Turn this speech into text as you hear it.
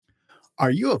Are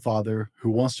you a father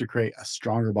who wants to create a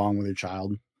stronger bond with your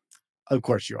child? Of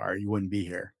course you are. You wouldn't be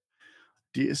here.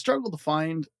 Do you struggle to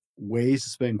find ways to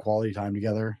spend quality time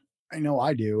together? I know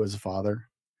I do as a father.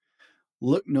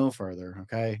 Look no further,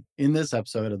 okay? In this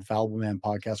episode of the Fallible Man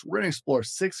podcast, we're going to explore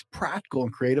 6 practical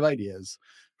and creative ideas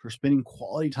for spending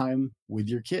quality time with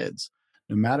your kids,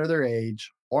 no matter their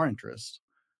age or interest.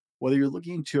 Whether you're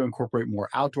looking to incorporate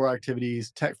more outdoor activities,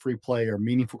 tech free play, or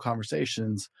meaningful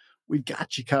conversations, we've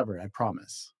got you covered, I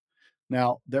promise.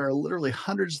 Now, there are literally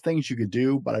hundreds of things you could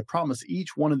do, but I promise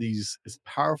each one of these is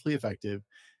powerfully effective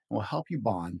and will help you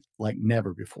bond like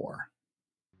never before.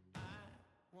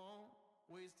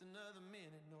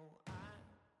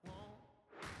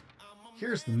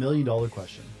 Here's the $1,000,000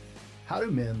 question. How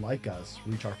do men like us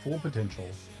reach our full potential,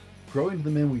 grow into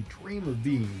the men we dream of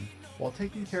being, while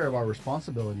taking care of our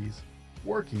responsibilities,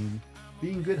 working,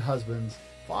 being good husbands,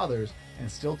 fathers,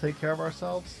 and still take care of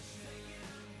ourselves?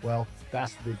 Well,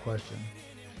 that's the big question.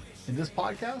 In this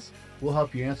podcast, we'll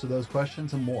help you answer those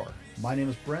questions and more. My name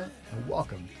is Brent, and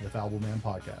welcome to the Fallible Man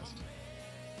podcast.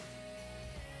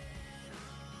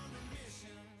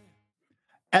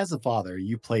 As a father,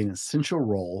 you play an essential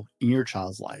role in your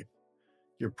child's life.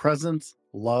 Your presence,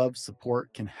 love,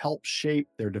 support can help shape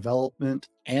their development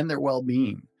and their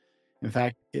well-being. In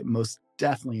fact, it most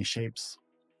definitely shapes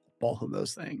both of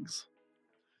those things.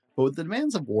 But with the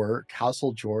demands of work,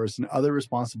 household chores, and other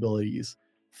responsibilities,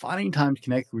 finding time to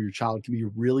connect with your child can be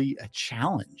really a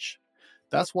challenge.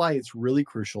 That's why it's really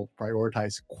crucial to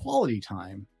prioritize quality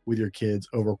time with your kids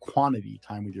over quantity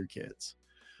time with your kids,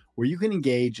 where you can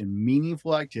engage in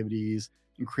meaningful activities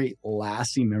and create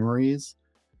lasting memories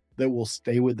that will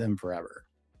stay with them forever.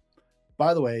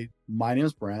 By the way, my name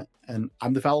is Brent, and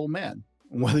I'm the Fallible Man.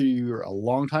 Whether you're a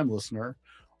longtime listener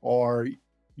or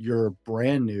you're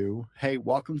brand new, hey,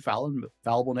 welcome to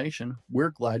Fallible Nation.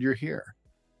 We're glad you're here.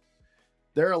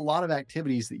 There are a lot of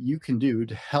activities that you can do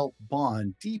to help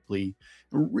bond deeply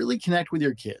and really connect with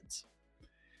your kids.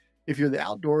 If you're the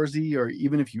outdoorsy, or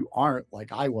even if you aren't,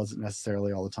 like I wasn't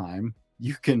necessarily all the time,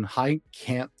 you can hike,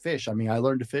 camp, fish. I mean, I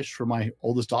learned to fish from my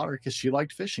oldest daughter because she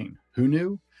liked fishing. Who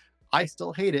knew? I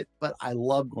still hate it, but I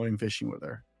love going fishing with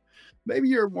her. Maybe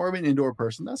you're more of an indoor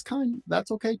person.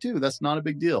 That's okay too. That's not a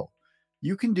big deal.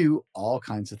 You can do all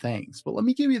kinds of things, but let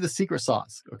me give you the secret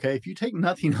sauce. Okay. If you take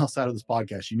nothing else out of this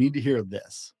podcast, you need to hear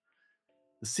this.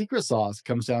 The secret sauce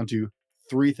comes down to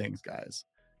 3 things, guys: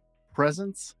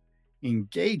 presence,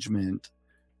 engagement,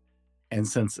 and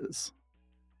senses.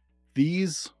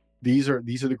 These are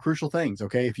the crucial things.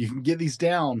 Okay. If you can get these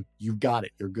down, you've got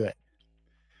it. You're good.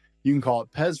 You can call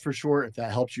it PEZ for short if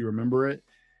that helps you remember it.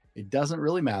 It doesn't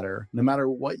really matter. No matter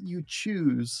what you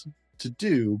choose to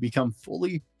do, become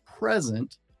fully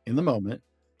present in the moment.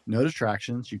 No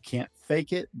distractions. You can't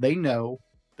fake it. They know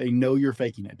you're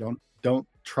faking it. Don't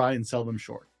try and sell them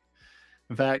short.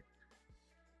 In fact,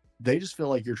 they just feel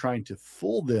like you're trying to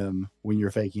fool them when you're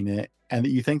faking it, and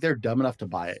that you think they're dumb enough to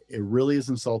buy it. It really is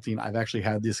insulting. I've actually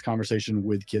had this conversation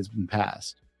with kids in the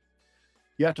past.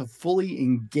 You have to fully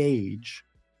engage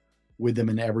with them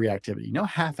in every activity. No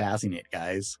half-assing it,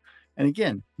 guys. And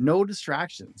again, no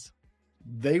distractions.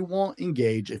 They won't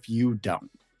engage if you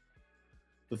don't.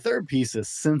 The third piece is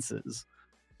senses.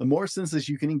 The more senses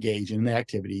you can engage in the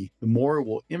activity, the more it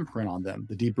will imprint on them,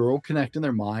 the deeper it will connect in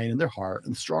their mind and their heart,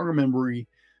 and the stronger memory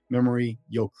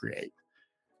you'll create.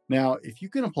 Now, if you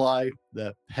can apply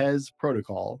the PEZ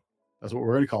protocol, that's what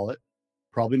we're going to call it,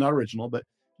 probably not original, but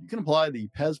you can apply the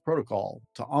PEZ protocol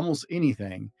to almost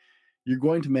anything, you're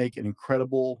going to make an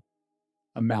incredible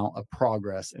amount of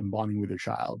progress in bonding with your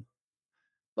child.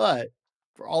 But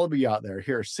for all of you out there,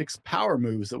 here are 6 power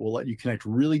moves that will let you connect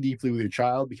really deeply with your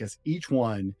child, because each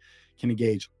one can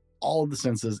engage all of the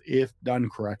senses if done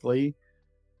correctly.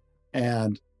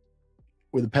 And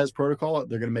with the PEZ protocol,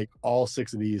 they're going to make all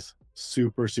 6 of these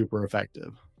super, super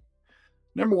effective.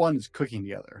 Number 1 is cooking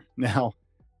together. Now,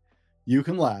 you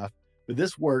can laugh, but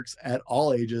this works at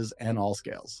all ages and all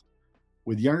scales.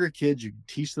 With younger kids, you can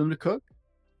teach them to cook.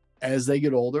 As they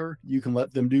get older, you can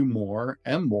let them do more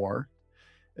and more.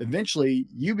 Eventually,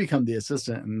 you become the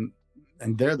assistant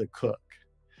and they're the cook.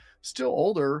 Still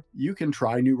older, you can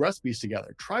try new recipes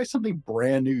together. Try something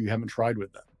brand new you haven't tried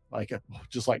with them,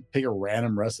 just pick a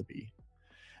random recipe.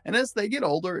 And as they get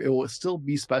older, it will still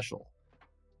be special.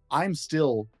 I'm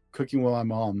still cooking with my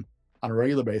mom on a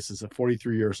regular basis at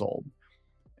 43 years old.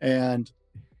 And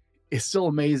it's still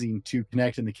amazing to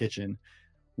connect in the kitchen.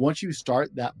 Once you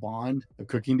start that bond of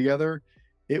cooking together,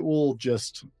 it will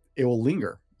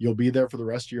linger. You'll be there for the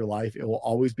rest of your life. It will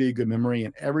always be a good memory.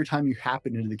 And every time you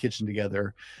happen into the kitchen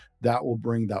together, that will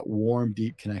bring that warm,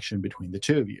 deep connection between the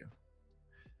two of you.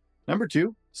 Number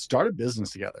two, start a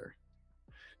business together.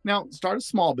 Now, start a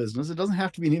small business. It doesn't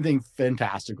have to be anything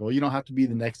fantastical. You don't have to be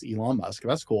the next Elon Musk.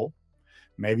 That's cool.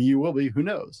 Maybe you will be. Who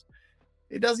knows?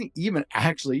 It doesn't even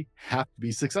actually have to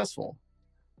be successful,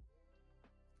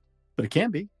 but it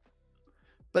can be.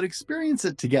 But experience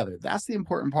it together. That's the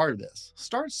important part of this.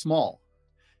 Start small.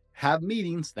 Have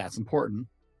meetings. That's important.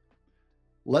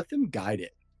 Let them guide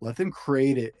it. Let them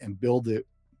create it and build it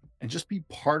and just be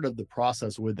part of the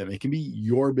process with them. It can be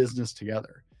your business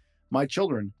together. My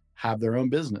children have their own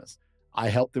business. I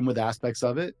help them with aspects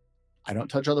of it. I don't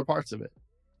touch other parts of it.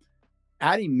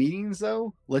 Adding meetings,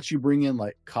 though, lets you bring in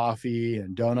like coffee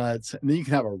and donuts, and then you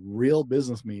can have a real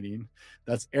business meeting.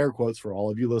 That's air quotes for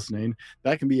all of you listening.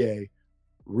 That can be a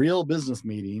real business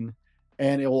meeting,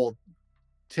 and it will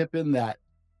tip in that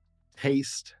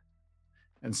taste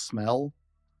and smell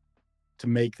to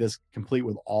make this complete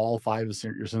with all five of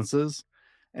your senses.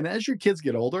 And as your kids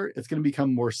get older, it's going to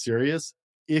become more serious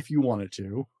if you wanted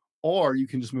to, or you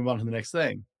can just move on to the next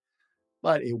thing.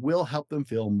 But it will help them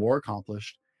feel more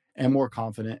accomplished and more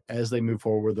confident as they move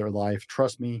forward with their life.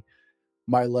 Trust me,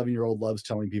 my 11-year-old loves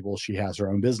telling people she has her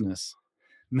own business.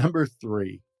 Number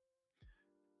three,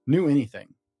 new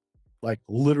anything. Like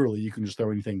literally, you can just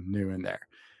throw anything new in there.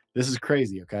 This is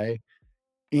crazy, okay?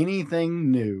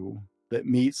 Anything new that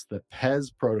meets the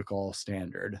PEZ protocol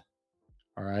standard.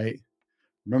 All right.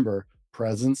 Remember,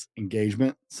 presence,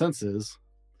 engagement, senses.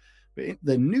 But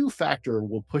the new factor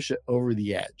will push it over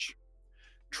the edge.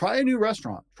 Try a new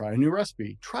restaurant, try a new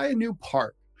recipe, try a new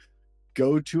park,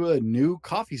 go to a new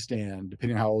coffee stand,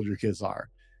 depending on how old your kids are.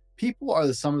 People are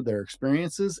the sum of their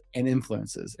experiences and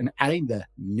influences, and adding the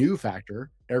new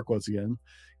factor, air quotes again,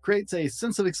 creates a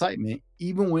sense of excitement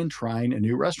even when trying a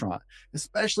new restaurant,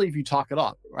 especially if you talk it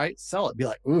up, right? Sell it. Be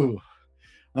like, ooh,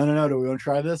 I don't know. Do we want to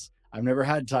try this? I've never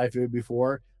had Thai food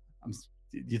before.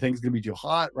 Do you think it's going to be too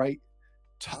hot, right?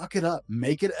 Talk it up.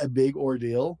 Make it a big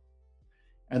ordeal.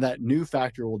 And that new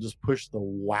factor will just push the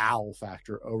wow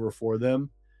factor over for them.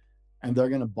 And they're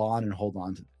going to bond and hold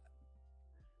on to that.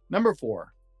 Number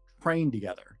four, train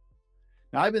together.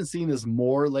 Now, I've been seeing this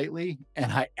more lately,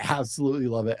 and I absolutely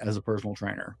love it as a personal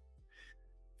trainer.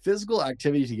 Physical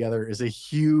activity together is a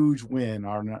huge win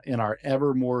in our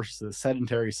ever more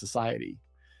sedentary society.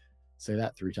 Say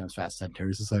that 3 times fast.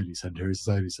 Sedentary society, sedentary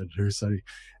society, sedentary society.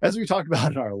 As we talked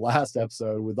about in our last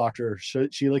episode with Dr.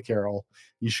 Sheila Carroll,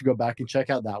 you should go back and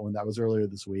check out that one. That was earlier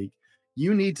this week.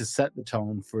 You need to set the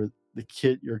tone for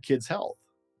your kid's health.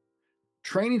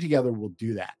 Training together will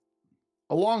do that,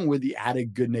 along with the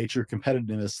added good nature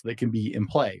competitiveness that can be in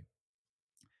play.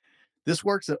 This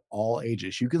works at all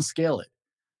ages. You can scale it.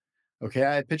 Okay,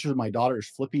 I had pictures of my daughters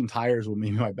flipping tires with me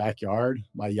in my backyard,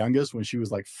 my youngest, when she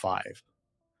was like 5.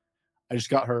 I just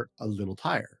got her a little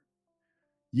tire.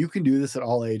 You can do this at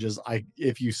all ages.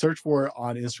 If you search for it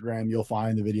on Instagram, you'll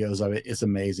find the videos of it. It's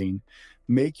amazing.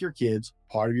 Make your kids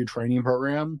part of your training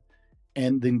program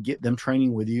and then get them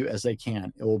training with you as they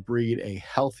can. It will breed a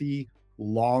healthy,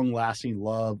 long-lasting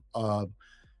love of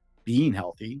being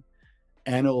healthy,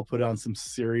 and it will put on some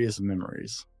serious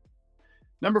memories.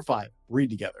 Number 5, read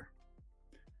together.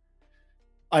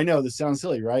 I know this sounds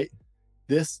silly, right?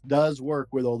 This does work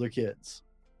with older kids.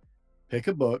 Pick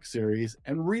a book series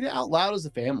and read it out loud as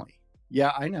a family.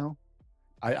 Yeah, I know.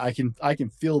 I can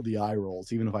feel the eye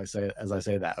rolls even if I say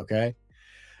that, okay?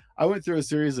 I went through a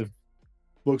series of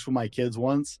books with my kids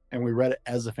once and we read it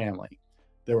as a family.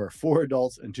 There were 4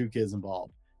 adults and 2 kids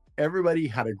involved. Everybody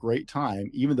had a great time,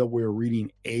 even though we were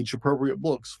reading age-appropriate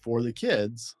books for the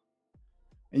kids.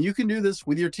 And you can do this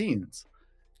with your teens.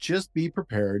 Just be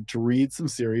prepared to read some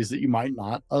series that you might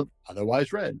not have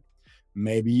otherwise read.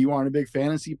 Maybe you aren't a big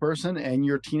fantasy person and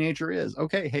your teenager is.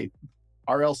 Okay, hey,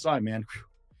 R.L. Stein, man.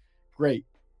 Great.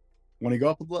 Want to go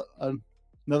up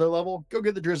another level? Go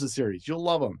get the Drizzt series. You'll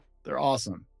love them. They're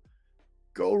awesome.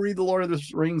 Go read the Lord of the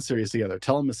Rings series together.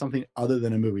 Tell them it's something other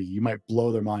than a movie. You might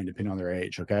blow their mind depending on their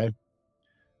age, okay?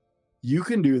 You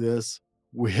can do this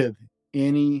with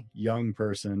any young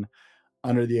person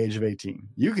under the age of 18.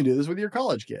 You can do this with your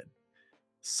college kid.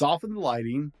 Soften the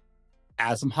lighting,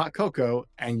 add some hot cocoa,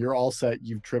 and you're all set.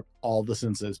 You've tripped all the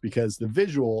senses because the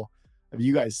visual of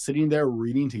you guys sitting there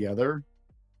reading together,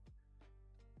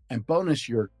 and bonus,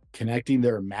 you're connecting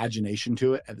their imagination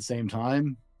to it at the same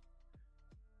time.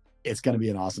 It's going to be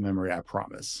an awesome memory, I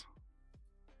promise.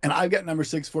 And I've got number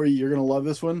 6 for you. You're going to love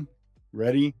this one.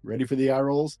 Ready for the eye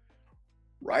rolls?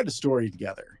 Write a story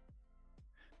together.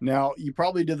 Now, you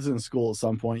probably did this in school at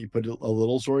some point. You put a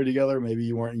little story together. Maybe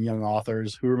you weren't in Young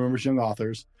Authors. Who remembers Young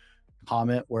Authors?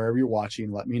 Comment wherever you're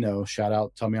watching. Let me know. Shout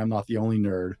out. Tell me I'm not the only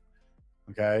nerd.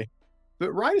 Okay?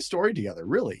 But write a story together,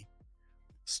 really.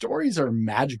 Stories are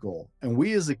magical, and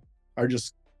we are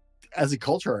just as a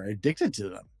culture are addicted to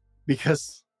them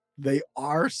because they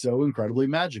are so incredibly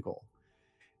magical.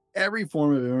 Every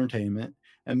form of entertainment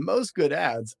and most good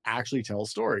ads actually tell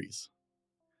stories.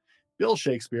 Bill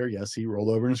Shakespeare, yes, he rolled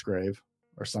over in his grave,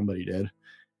 or somebody did,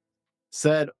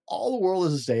 said, "All the world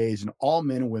is a stage and all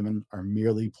men and women are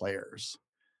merely players."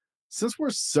 Since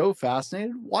we're so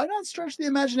fascinated, why not stretch the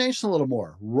imagination a little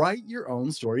more? Write your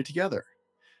own story together.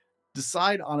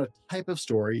 Decide on a type of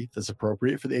story that's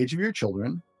appropriate for the age of your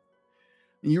children.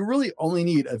 And you really only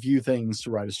need a few things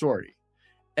to write a story.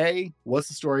 A, what's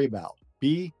the story about?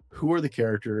 B, who are the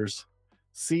characters?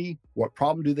 C, what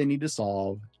problem do they need to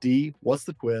solve? D, what's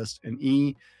the twist? And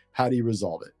E, how do you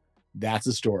resolve it? That's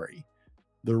a story.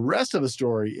 The rest of a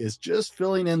story is just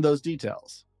filling in those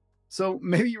details. So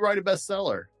maybe you write a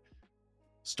bestseller.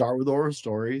 Start with oral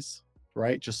stories,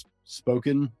 right? Just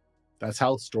spoken. That's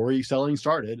how storytelling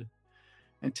started.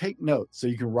 And take notes so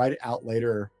you can write it out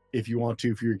later if you want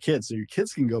to for your kids. So your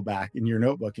kids can go back in your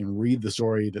notebook and read the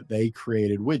story that they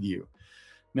created with you.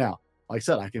 Now, like I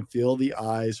said, I can feel the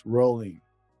eyes rolling.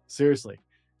 Seriously.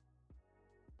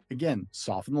 Again,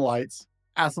 soften the lights,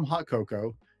 add some hot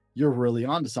cocoa. You're really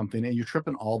onto something and you're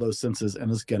tripping all those senses, and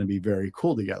it's going to be very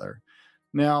cool together.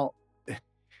 Now,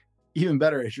 even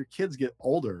better, as your kids get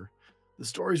older, the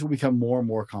stories will become more and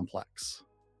more complex.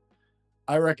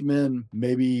 I recommend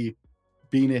maybe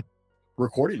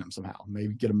recording them somehow.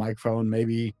 Maybe get a microphone,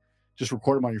 maybe just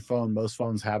record them on your phone. Most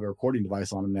phones have a recording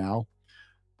device on them now.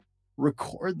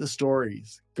 Record the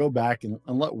stories. Go back and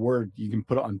let Word, you can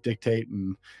put it on dictate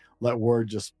and let Word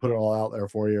just put it all out there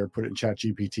for you, or put it in Chat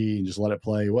GPT and just let it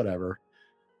play, whatever.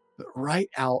 But write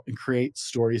out and create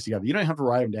stories together. You don't have to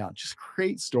write them down. Just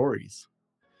create stories.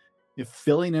 If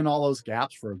filling in all those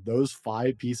gaps for those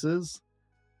 5 pieces,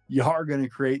 you are going to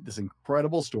create this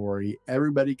incredible story.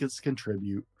 Everybody gets to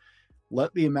contribute.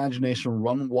 Let the imagination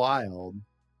run wild.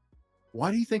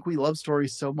 Why do you think we love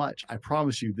stories so much? I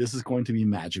promise you, this is going to be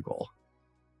magical.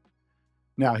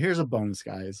 Now, here's a bonus,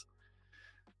 guys.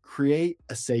 Create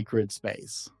a sacred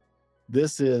space.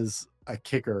 This is a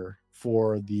kicker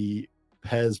for the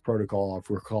PEZ protocol, if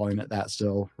we're calling it that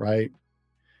still, right?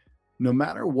 No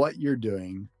matter what you're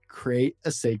doing, create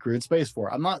a sacred space for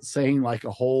it. I'm not saying like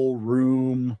a whole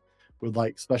room with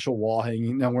like special wall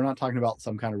hanging. No, we're not talking about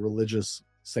some kind of religious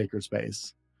sacred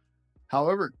space.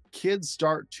 However, kids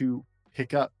start to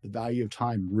pick up the value of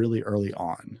time really early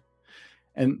on,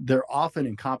 and they're often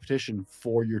in competition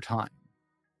for your time.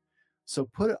 So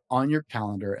put it on your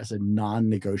calendar as a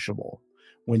non-negotiable.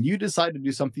 When you decide to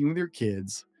do something with your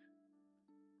kids,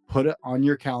 put it on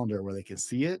your calendar where they can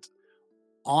see it,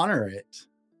 honor it,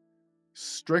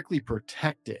 strictly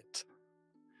protect it,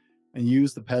 and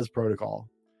use the PEZ protocol.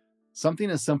 Something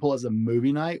as simple as a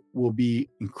movie night will be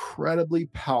incredibly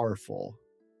powerful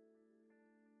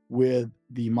with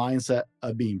the mindset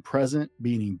of being present,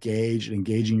 being engaged, and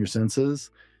engaging your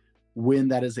senses when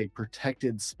that is a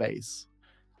protected space.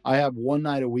 I have one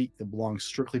night a week that belongs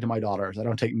strictly to my daughters. I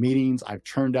don't take meetings. I've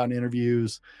turned down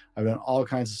interviews. I've done all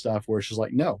kinds of stuff where it's just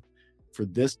like, no, for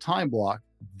this time block,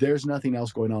 there's nothing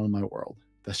else going on in my world.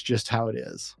 That's just how it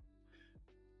is.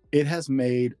 It has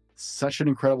made such an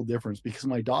incredible difference because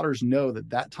my daughters know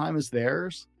that that time is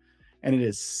theirs and it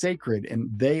is sacred, and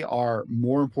they are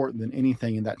more important than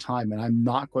anything in that time. And I'm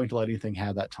not going to let anything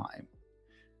have that time.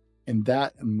 And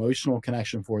that emotional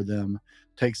connection for them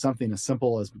takes something as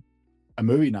simple as a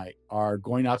movie night or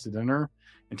going out to dinner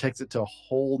and takes it to a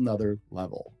whole nother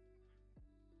level.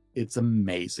 It's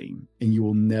amazing, and you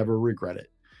will never regret it.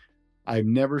 I've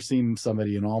never seen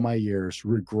somebody in all my years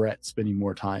regret spending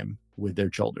more time with their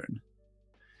children.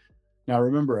 Now,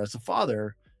 remember, as a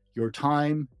father, your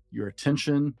time, your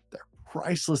attention, they're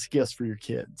priceless gifts for your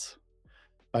kids.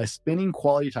 By spending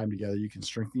quality time together, you can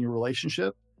strengthen your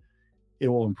relationship. It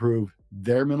will improve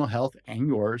their mental health and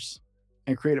yours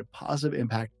and create a positive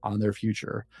impact on their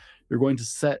future. You're going to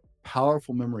set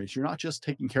powerful memories. You're not just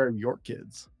taking care of your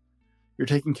kids, you're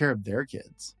taking care of their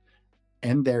kids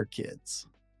and their kids.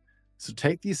 So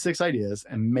take these 6 ideas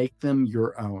and make them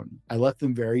your own. I left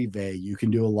them very vague. You can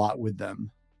do a lot with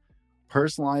them.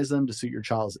 Personalize them to suit your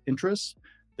child's interests,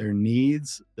 their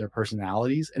needs, their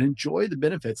personalities, and enjoy the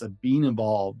benefits of being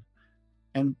involved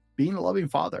and being a loving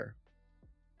father.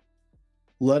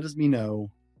 Let us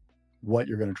know what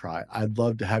you're going to try. I'd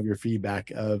love to have your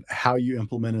feedback of how you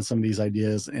implemented some of these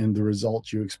ideas and the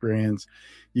results you experience.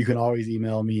 You can always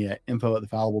email me at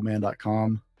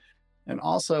info@thefallibleman.com. And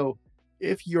also,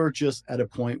 if you're just at a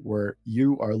point where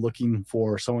you are looking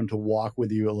for someone to walk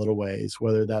with you a little ways,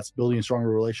 whether that's building a stronger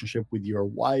relationship with your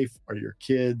wife or your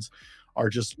kids, are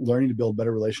just learning to build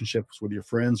better relationships with your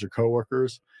friends or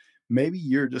coworkers. Maybe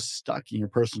you're just stuck in your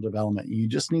personal development and you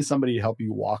just need somebody to help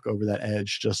you walk over that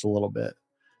edge just a little bit.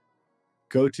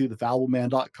 Go to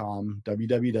thefallibleman.com,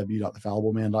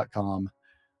 www.thefallibleman.com,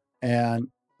 and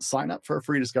sign up for a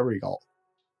free discovery call.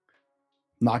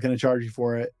 Not going to charge you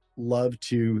for it. Love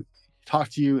to talk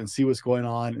to you and see what's going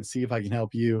on and see if I can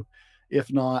help you.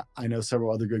 If not, I know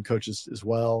several other good coaches as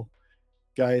well.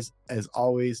 Guys, as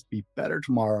always, be better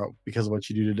tomorrow because of what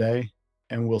you do today,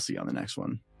 and we'll see you on the next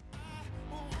one.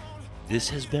 This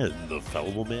has been the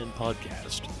Fallible Man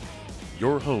Podcast,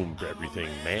 your home for everything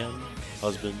man,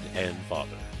 husband, and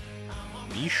father.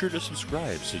 Be sure to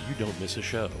subscribe so you don't miss a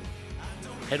show.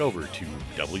 Head over to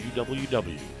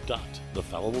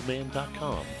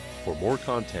www.thefallibleman.com for more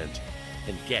content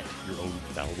and get your own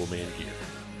Fallible Man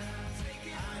gear.